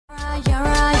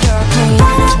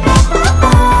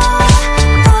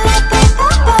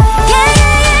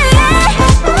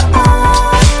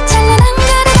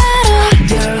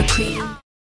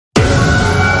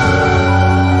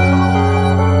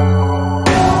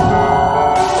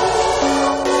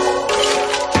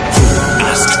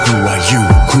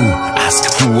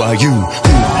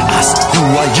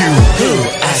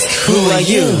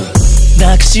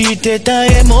抱きしてた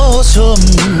エモーション What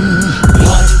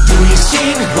do you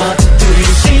think? What do you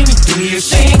think? Do you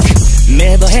think?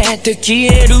 芽生えて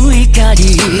消える光 What do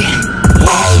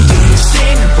you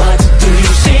think? What do you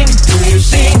think? Do you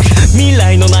think? 未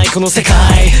来のないこの世界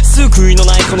救いの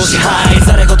ないこの支配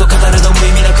誰ごと語るの無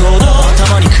意味な行動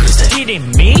頭に来るぜ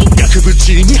Kidding me? 額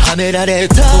縁にはめられ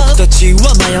た僕たち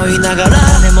は迷いながら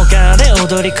金もかで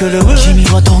踊り狂う君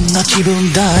はどんな気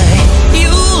分だい You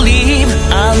live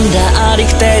under a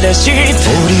dictatorship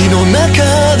檻の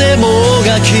中でも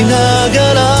がきな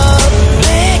がら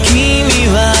ねえ君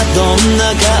はどん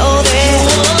な顔で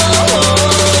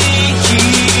生き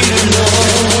るの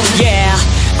Yeah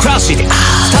Crush it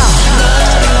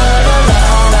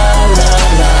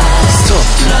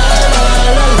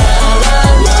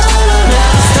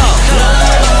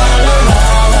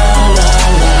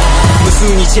無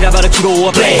数に散らばる希望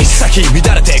はブレイク先乱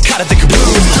れて枯れてくブーム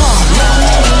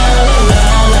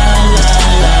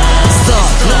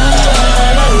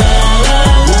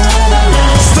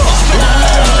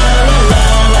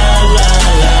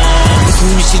無数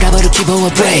に散らばる希望は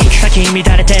ブレイク先乱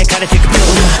れて枯れてくブー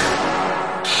ム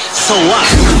So what?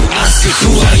 Who ask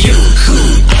who are you? Who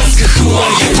ask who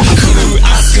are you? Who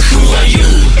ask who are you?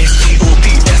 S.T.O.P.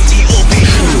 S.T.O.P.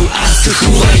 Who ask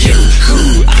who are you?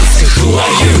 Who ask who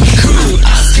are you? Who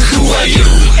ask who are you?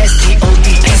 S.T.O.P.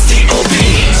 S.T.O.P.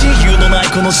 自由のない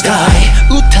この時代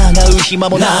疑う暇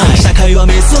もない社会は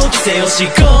瞑想規制を執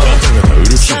行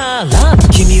さら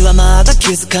君はまだ気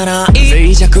づかない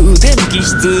脆弱で無機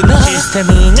質なシステ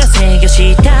ムが制御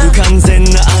した不完全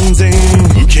な安全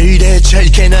受け入れちゃ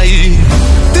いけない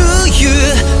Do you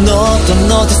not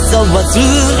notice I was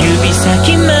指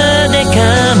先まで完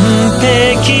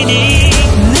璧に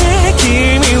ねえ君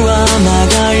はま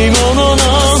がいものの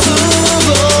す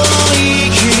ごい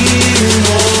生きる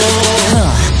の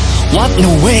What no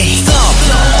way Stop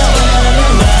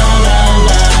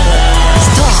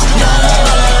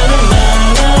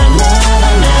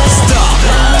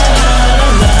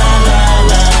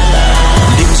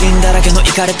理不尽だらけのイ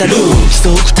かれたルール規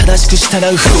則正しく従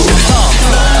う風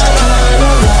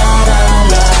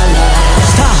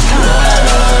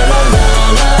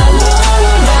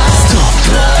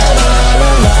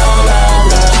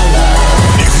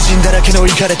理不尽だらけのイ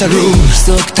かれたルール規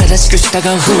則正しく従う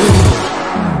風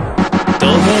ト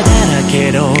ゲだら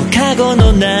けのカゴ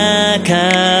の中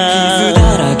傷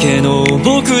だらけの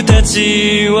僕た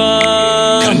ち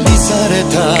は管理され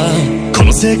たこ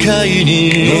の世界に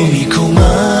飲み込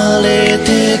まれ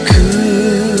てく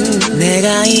願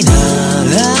いな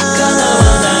ら叶わ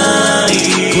ない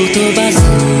言葉す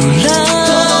ら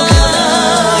届か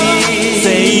ない正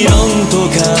論と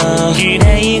か綺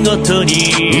麗事に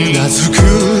うなずく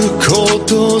こ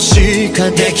としか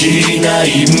できな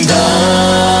いんだ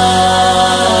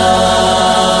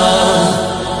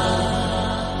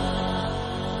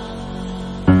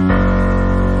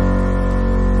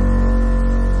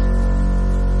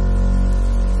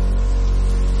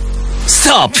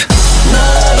Stop! Stop!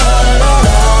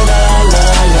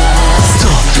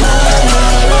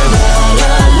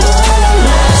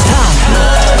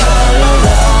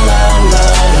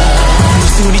 無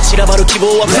数に散らばる希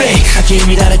望はブレイク先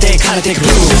乱れて枯れていくブ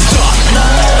ルー Stop!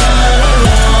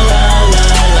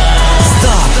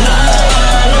 Stop! Stop!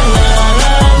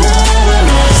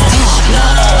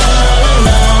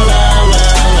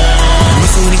 無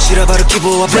数に散らばる希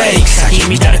望はブレイク先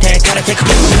乱れて枯れていくブ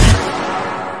ルー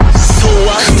So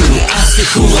what? Who ask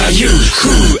who are you?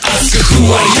 Who ask who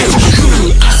are you?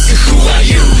 Who ask who